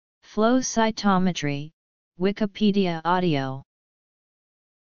Flow cytometry, Wikipedia audio.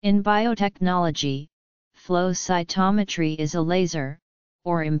 In biotechnology, flow cytometry is a laser,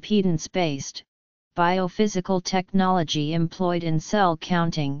 or impedance-based, biophysical technology employed in cell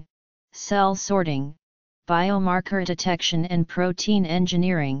counting, cell sorting, biomarker detection and protein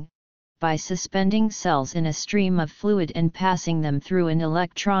engineering, by suspending cells in a stream of fluid and passing them through an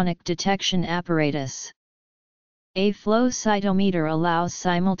electronic detection apparatus. A flow cytometer allows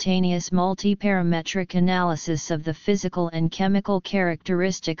simultaneous multiparametric analysis of the physical and chemical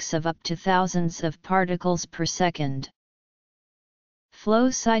characteristics of up to thousands of particles per second. Flow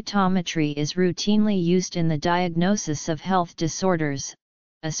cytometry is routinely used in the diagnosis of health disorders,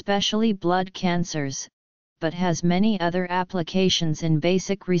 especially blood cancers, but has many other applications in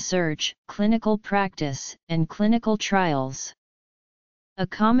basic research, clinical practice, and clinical trials. A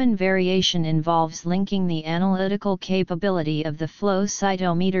common variation involves linking the analytical capability of the flow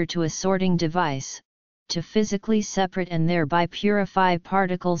cytometer to a sorting device, to physically separate and thereby purify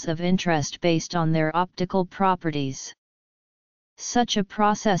particles of interest based on their optical properties. Such a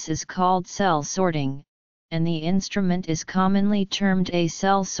process is called cell sorting, and the instrument is commonly termed a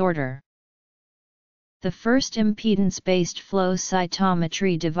cell sorter. The first impedance-based flow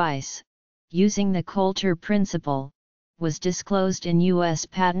cytometry device, using the Coulter principle, was disclosed in U.S.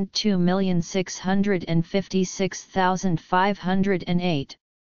 Patent 2,656,508,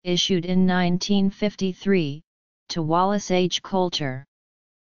 issued in 1953, to Wallace H. Coulter.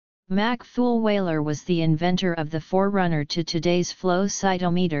 Mac Fullwhaler was the inventor of the forerunner to today's flow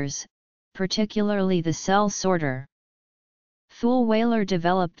cytometers, particularly the cell sorter. Fullwhaler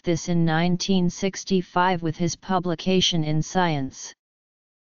developed this in 1965 with his publication in Science.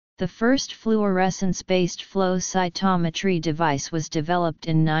 The first fluorescence-based flow cytometry device was developed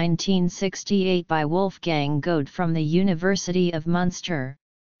in 1968 by Wolfgang Goede from the University of Munster,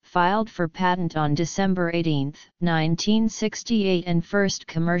 filed for patent on December 18, 1968 and first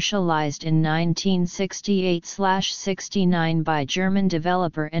commercialized in 1968/69 by German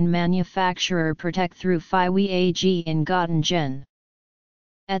developer and manufacturer Protec through Fiwe AG in Göttingen.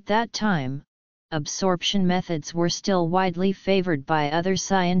 At that time, absorption methods were still widely favored by other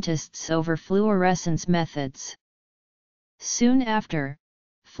scientists over fluorescence methods. Soon after,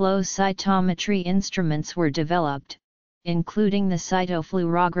 flow cytometry instruments were developed, including the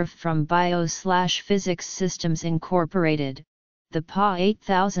cytofluorograph from Bio/Physics Systems Incorporated, the PA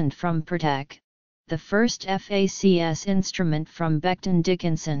 8000 from Protec, the first FACS instrument from Becton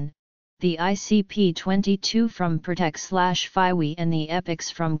Dickinson, the ICP-22 from Protec/Fiwe and the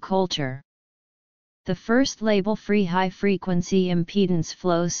EPIX from Coulter. The first label-free high-frequency impedance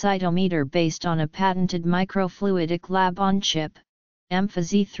flow cytometer based on a patented microfluidic lab-on-chip, AMPHA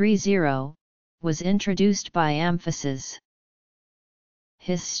Z30, was introduced by Amphasys.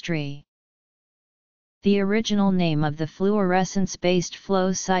 History. The original name of the fluorescence-based flow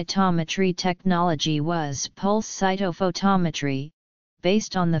cytometry technology was pulse cytophotometry,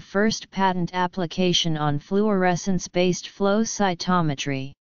 based on the first patent application on fluorescence-based flow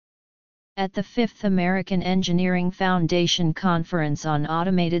cytometry. At the 5th American Engineering Foundation Conference on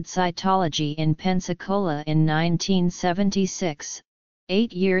Automated Cytology in Pensacola in 1976,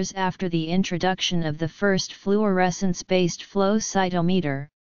 8 years after the introduction of the first fluorescence-based flow cytometer,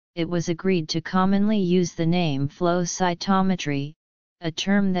 it was agreed to commonly use the name flow cytometry, a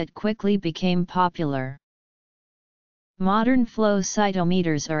term that quickly became popular. Modern flow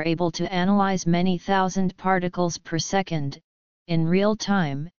cytometers are able to analyze many thousand particles per second, in real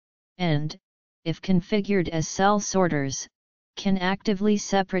time, and, if configured as cell sorters, can actively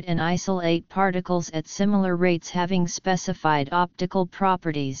separate and isolate particles at similar rates having specified optical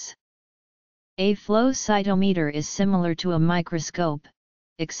properties. A flow cytometer is similar to a microscope,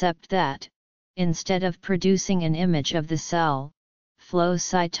 except that, instead of producing an image of the cell, flow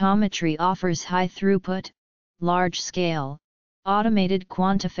cytometry offers high throughput, large-scale, automated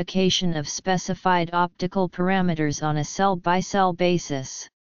quantification of specified optical parameters on a cell-by-cell basis.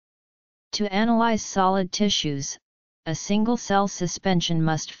 To analyze solid tissues, a single-cell suspension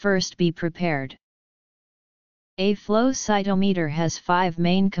must first be prepared. A flow cytometer has 5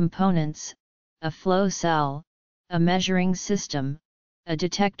 main components: a flow cell, a measuring system, a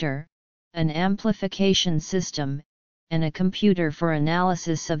detector, an amplification system, and a computer for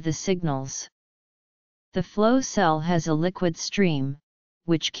analysis of the signals. The flow cell has a liquid stream,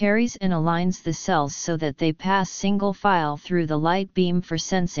 which carries and aligns the cells so that they pass single file through the light beam for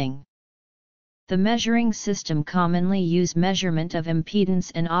sensing. The measuring system commonly use measurement of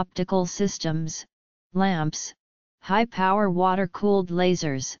impedance and optical systems, lamps, high-power water-cooled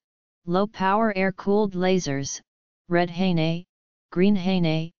lasers, low-power air-cooled lasers, red Hane, green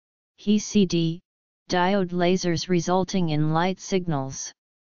Hane, HCD, diode lasers resulting in light signals.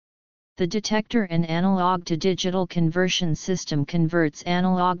 The detector and analog-to-digital conversion system converts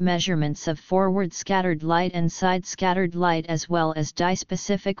analog measurements of forward scattered light and side scattered light as well as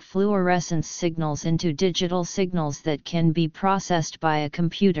dye-specific fluorescence signals into digital signals that can be processed by a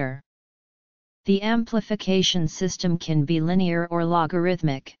computer. The amplification system can be linear or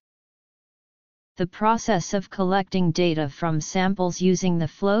logarithmic. The process of collecting data from samples using the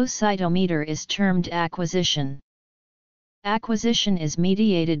flow cytometer is termed acquisition. Acquisition is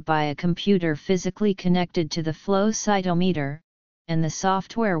mediated by a computer physically connected to the flow cytometer, and the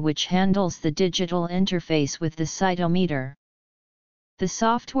software which handles the digital interface with the cytometer. The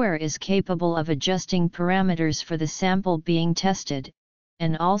software is capable of adjusting parameters for the sample being tested,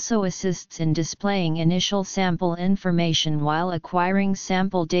 and also assists in displaying initial sample information while acquiring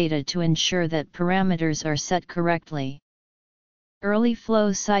sample data to ensure that parameters are set correctly. Early flow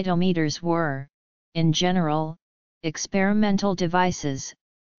cytometers were, in general, experimental devices,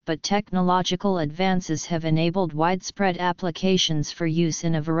 but technological advances have enabled widespread applications for use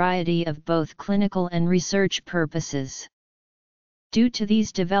in a variety of both clinical and research purposes. Due to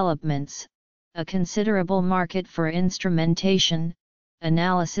these developments, a considerable market for instrumentation,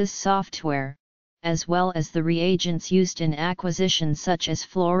 analysis software, as well as the reagents used in acquisition such as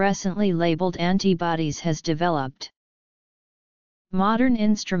fluorescently labeled antibodies has developed. Modern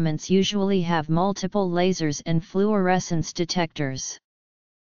instruments usually have multiple lasers and fluorescence detectors.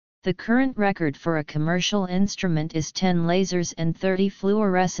 The current record for a commercial instrument is 10 lasers and 30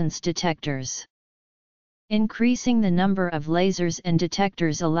 fluorescence detectors. Increasing the number of lasers and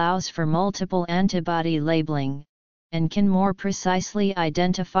detectors allows for multiple antibody labeling, and can more precisely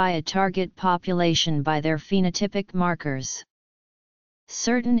identify a target population by their phenotypic markers.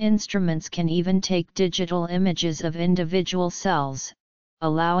 Certain instruments can even take digital images of individual cells,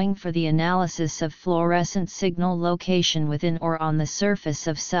 allowing for the analysis of fluorescent signal location within or on the surface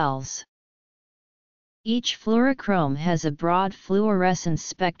of cells. Each fluorochrome has a broad fluorescence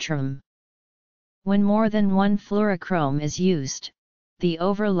spectrum. When more than one fluorochrome is used, the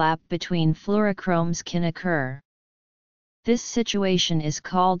overlap between fluorochromes can occur. This situation is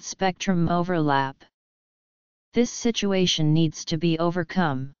called spectrum overlap. This situation needs to be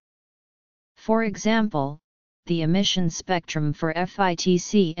overcome. For example, the emission spectrum for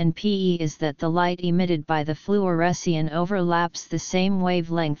FITC and PE is that the light emitted by the fluorescein overlaps the same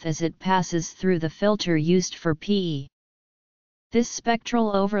wavelength as it passes through the filter used for PE. This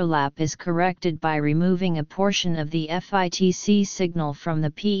spectral overlap is corrected by removing a portion of the FITC signal from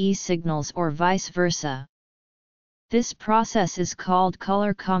the PE signals or vice versa. This process is called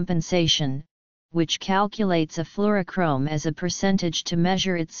color compensation, which calculates a fluorochrome as a percentage to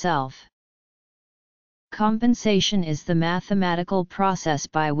measure itself. Compensation is the mathematical process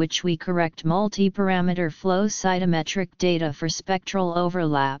by which we correct multi-parameter flow cytometric data for spectral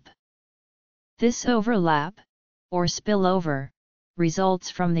overlap. This overlap, or spillover, results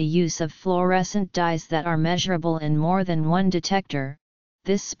from the use of fluorescent dyes that are measurable in more than one detector.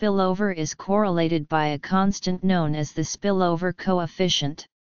 This spillover is correlated by a constant known as the spillover coefficient.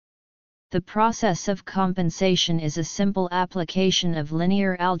 The process of compensation is a simple application of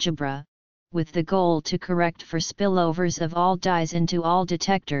linear algebra, with the goal to correct for spillovers of all dyes into all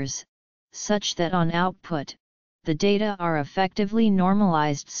detectors, such that on output, the data are effectively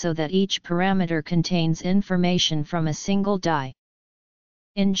normalized so that each parameter contains information from a single dye.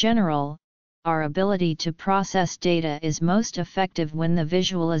 In general, our ability to process data is most effective when the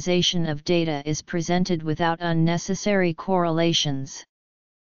visualization of data is presented without unnecessary correlations.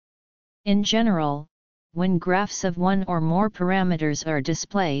 In general, when graphs of one or more parameters are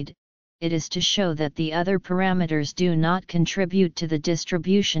displayed, it is to show that the other parameters do not contribute to the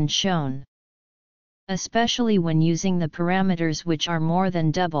distribution shown. Especially when using the parameters which are more than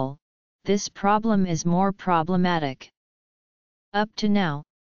double, this problem is more problematic. Up to now,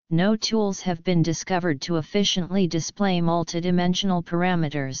 no tools have been discovered to efficiently display multidimensional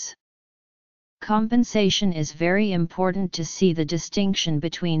parameters. Compensation is very important to see the distinction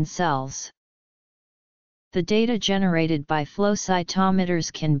between cells. The data generated by flow cytometers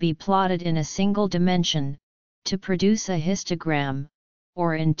can be plotted in a single dimension, to produce a histogram,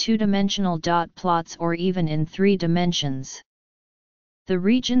 or in two-dimensional dot plots or even in 3 dimensions. The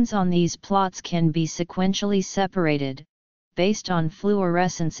regions on these plots can be sequentially separated, based on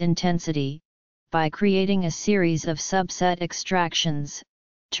fluorescence intensity, by creating a series of subset extractions,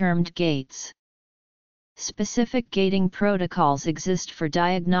 termed gates. Specific gating protocols exist for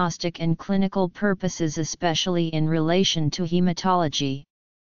diagnostic and clinical purposes, especially in relation to hematology.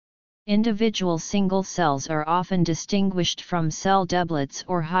 Individual single cells are often distinguished from cell doublets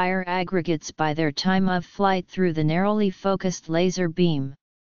or higher aggregates by their time of flight through the narrowly focused laser beam.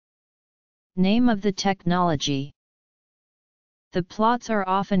 Name of the technology. The plots are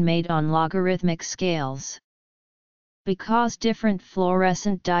often made on logarithmic scales. Because different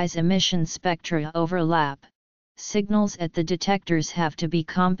fluorescent dyes' emission spectra overlap, signals at the detectors have to be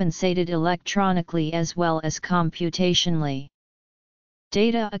compensated electronically as well as computationally.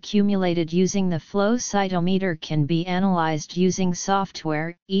 Data accumulated using the flow cytometer can be analyzed using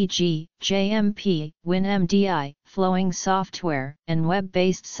software, e.g., JMP, WinMDI, flowing software, and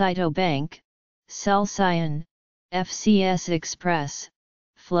web-based cytobank, CellCyan, FCS Express,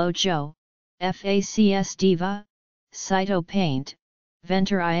 FlowJo, FACS Diva, CytoPaint,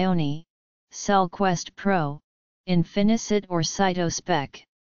 Ventor Ioni, CellQuest Pro, Infinicit or CytoSpec.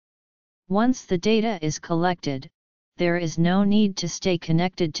 Once the data is collected, there is no need to stay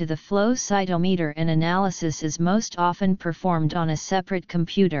connected to the flow cytometer, and analysis is most often performed on a separate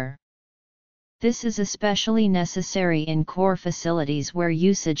computer. This is especially necessary in core facilities where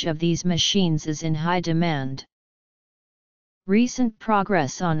usage of these machines is in high demand. Recent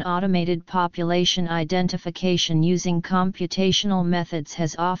progress on automated population identification using computational methods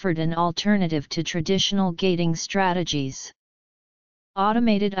has offered an alternative to traditional gating strategies.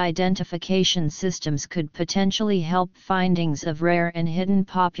 Automated identification systems could potentially help findings of rare and hidden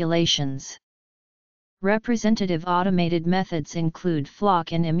populations. Representative automated methods include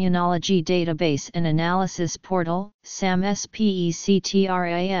Flock and Immunology Database and Analysis Portal, SAM-SPECTRAL,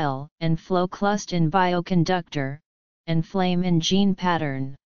 and FlowClust in Bioconductor, and Flame in Gene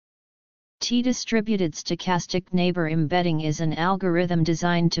Pattern. T-distributed stochastic neighbor embedding is an algorithm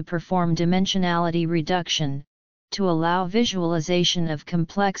designed to perform dimensionality reduction, to allow visualization of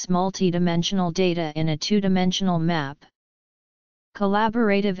complex multidimensional data in a two-dimensional map.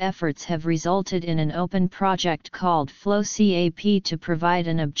 Collaborative efforts have resulted in an open project called FlowCAP to provide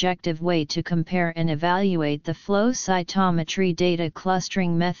an objective way to compare and evaluate the flow cytometry data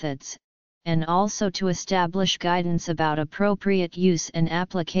clustering methods, and also to establish guidance about appropriate use and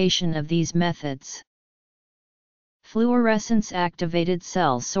application of these methods. Fluorescence-activated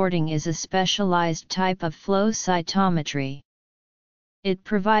cell sorting is a specialized type of flow cytometry. It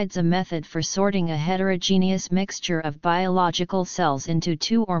provides a method for sorting a heterogeneous mixture of biological cells into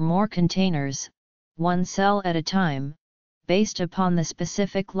two or more containers, one cell at a time, based upon the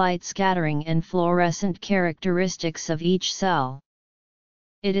specific light scattering and fluorescent characteristics of each cell.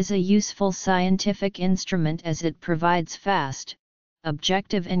 It is a useful scientific instrument as it provides fast,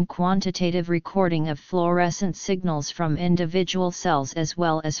 objective and quantitative recording of fluorescent signals from individual cells as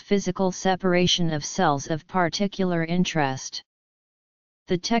well as physical separation of cells of particular interest.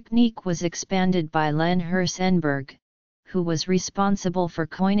 The technique was expanded by Len Hersenberg, who was responsible for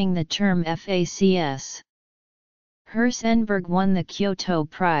coining the term FACS. Hersenberg won the Kyoto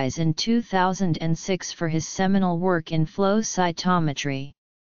Prize in 2006 for his seminal work in flow cytometry.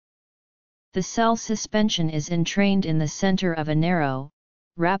 The cell suspension is entrained in the center of a narrow,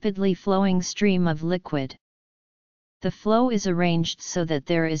 rapidly flowing stream of liquid. The flow is arranged so that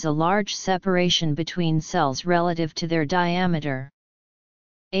there is a large separation between cells relative to their diameter.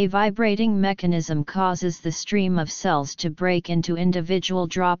 A vibrating mechanism causes the stream of cells to break into individual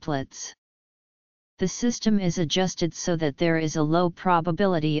droplets. The system is adjusted so that there is a low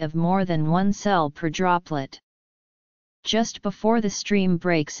probability of more than one cell per droplet. Just before the stream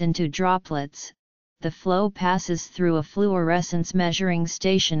breaks into droplets, the flow passes through a fluorescence measuring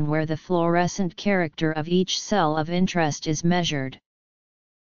station where the fluorescent character of each cell of interest is measured.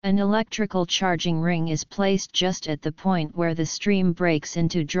 An electrical charging ring is placed just at the point where the stream breaks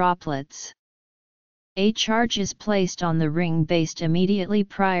into droplets. A charge is placed on the ring based immediately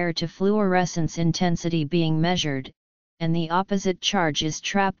prior to fluorescence intensity being measured, and the opposite charge is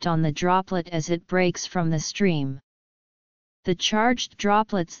trapped on the droplet as it breaks from the stream. The charged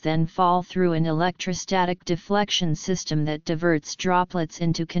droplets then fall through an electrostatic deflection system that diverts droplets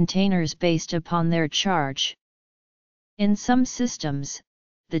into containers based upon their charge. In some systems,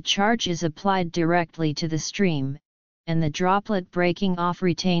 the charge is applied directly to the stream, and the droplet breaking off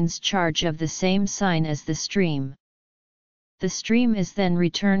retains charge of the same sign as the stream. The stream is then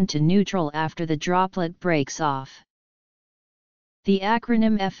returned to neutral after the droplet breaks off. The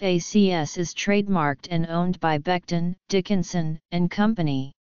acronym FACS is trademarked and owned by Becton, Dickinson, and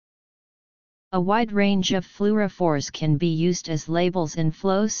Company. A wide range of fluorophores can be used as labels in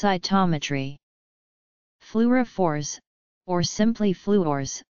flow cytometry. Fluorophores, or simply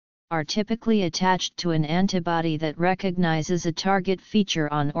fluors, are typically attached to an antibody that recognizes a target feature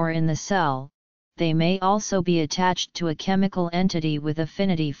on or in the cell, they may also be attached to a chemical entity with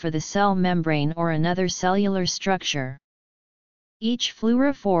affinity for the cell membrane or another cellular structure. Each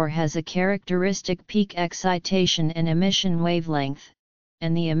fluorophore has a characteristic peak excitation and emission wavelength,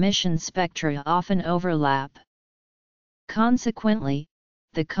 and the emission spectra often overlap. Consequently,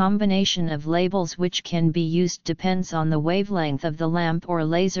 the combination of labels which can be used depends on the wavelength of the lamp or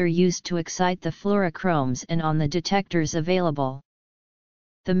laser used to excite the fluorochromes and on the detectors available.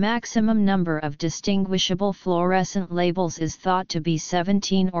 The maximum number of distinguishable fluorescent labels is thought to be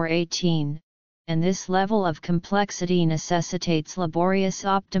 17 or 18, and this level of complexity necessitates laborious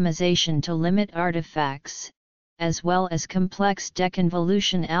optimization to limit artifacts, as well as complex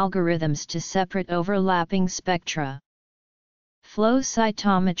deconvolution algorithms to separate overlapping spectra. Flow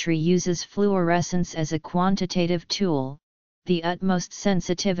cytometry uses fluorescence as a quantitative tool. The utmost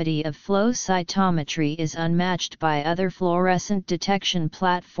sensitivity of flow cytometry is unmatched by other fluorescent detection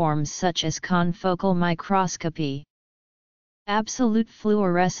platforms such as confocal microscopy. Absolute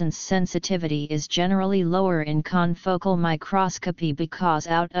fluorescence sensitivity is generally lower in confocal microscopy because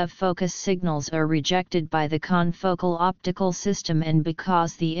out-of-focus signals are rejected by the confocal optical system and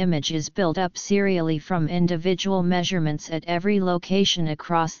because the image is built up serially from individual measurements at every location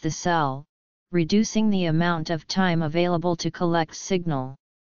across the cell, reducing the amount of time available to collect signal.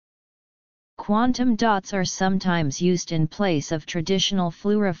 Quantum dots are sometimes used in place of traditional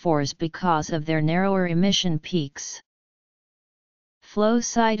fluorophores because of their narrower emission peaks. Flow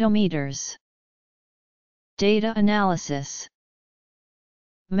cytometers. Data analysis.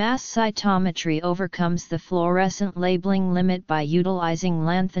 Mass cytometry overcomes the fluorescent labeling limit by utilizing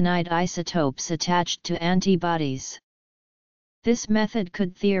lanthanide isotopes attached to antibodies. This method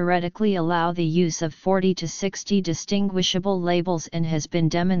could theoretically allow the use of 40 to 60 distinguishable labels and has been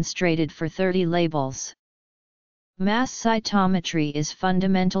demonstrated for 30 labels. Mass cytometry is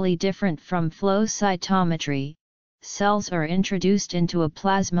fundamentally different from flow cytometry. Cells are introduced into a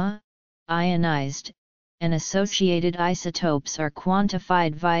plasma, ionized, and associated isotopes are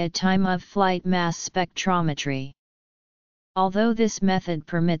quantified via time-of-flight mass spectrometry. Although this method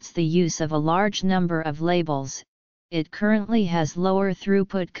permits the use of a large number of labels, it currently has lower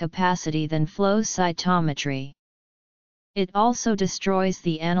throughput capacity than flow cytometry. It also destroys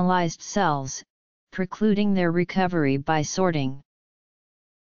the analyzed cells, precluding their recovery by sorting.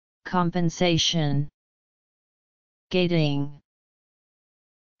 Compensation. Gating.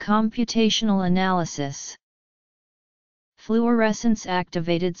 Computational analysis.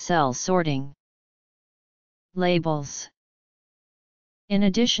 Fluorescence-activated cell sorting. Labels. In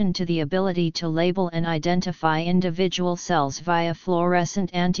addition to the ability to label and identify individual cells via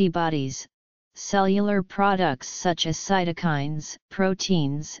fluorescent antibodies, cellular products such as cytokines,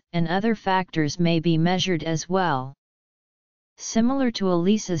 proteins, and other factors may be measured as well. Similar to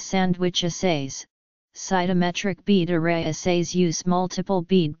ELISA sandwich assays, cytometric bead array assays use multiple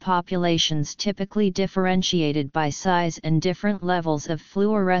bead populations typically differentiated by size and different levels of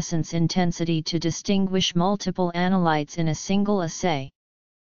fluorescence intensity to distinguish multiple analytes in a single assay.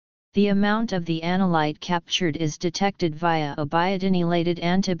 The amount of the analyte captured is detected via a bioadynylated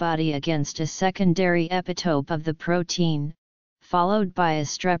antibody against a secondary epitope of the protein, followed by a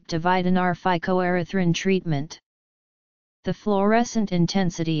streptavidin R-phycoerythrin treatment. The fluorescent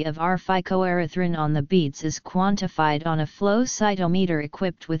intensity of R-phycoerythrin on the beads is quantified on a flow cytometer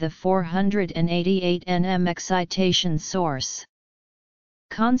equipped with a 488 nm excitation source.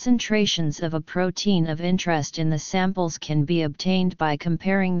 Concentrations of a protein of interest in the samples can be obtained by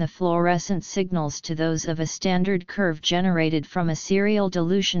comparing the fluorescent signals to those of a standard curve generated from a serial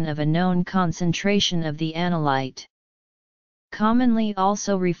dilution of a known concentration of the analyte. Commonly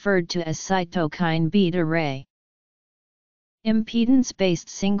also referred to as cytokine bead array. Impedance-based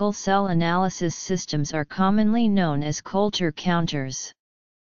single-cell analysis systems are commonly known as Coulter counters.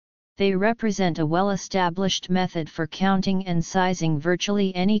 They represent a well-established method for counting and sizing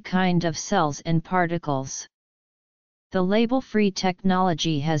virtually any kind of cells and particles. The label-free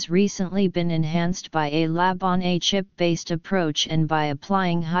technology has recently been enhanced by a lab-on-a-chip-based approach and by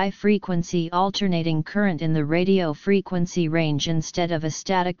applying high-frequency alternating current in the radio frequency range instead of a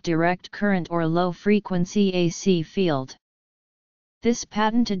static direct current or low-frequency AC field. This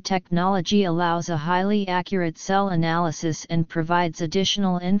patented technology allows a highly accurate cell analysis and provides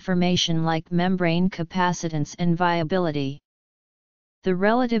additional information like membrane capacitance and viability. The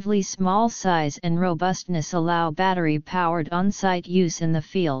relatively small size and robustness allow battery-powered on-site use in the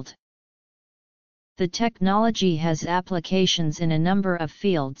field. The technology has applications in a number of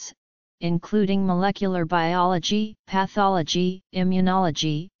fields, including molecular biology, pathology,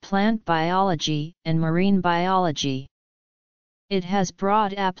 immunology, plant biology, and marine biology. It has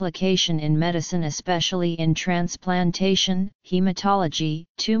broad application in medicine, especially in transplantation, hematology,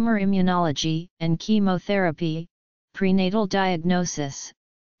 tumor immunology, and chemotherapy, prenatal diagnosis,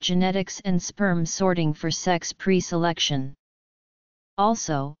 genetics and sperm sorting for sex pre-selection.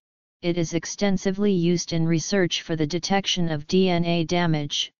 Also, it is extensively used in research for the detection of DNA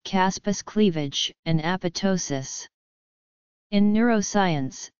damage, caspase cleavage, and apoptosis. In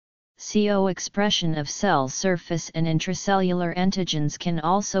neuroscience, CO expression of cell surface and intracellular antigens can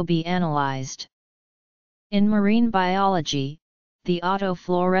also be analyzed. In marine biology, the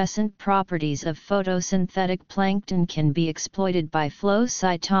autofluorescent properties of photosynthetic plankton can be exploited by flow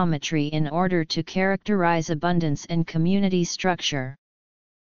cytometry in order to characterize abundance and community structure.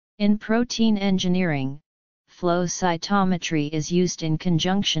 In protein engineering, flow cytometry is used in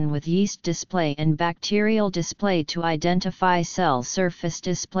conjunction with yeast display and bacterial display to identify cell surface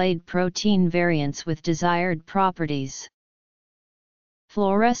displayed protein variants with desired properties.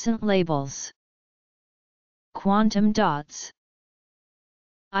 Fluorescent labels, quantum dots,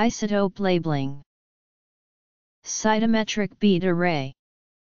 isotope labeling, cytometric bead array,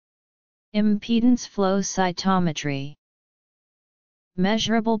 impedance flow cytometry,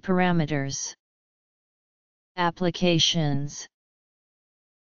 measurable parameters. Applications.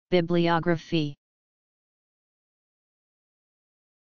 Bibliography.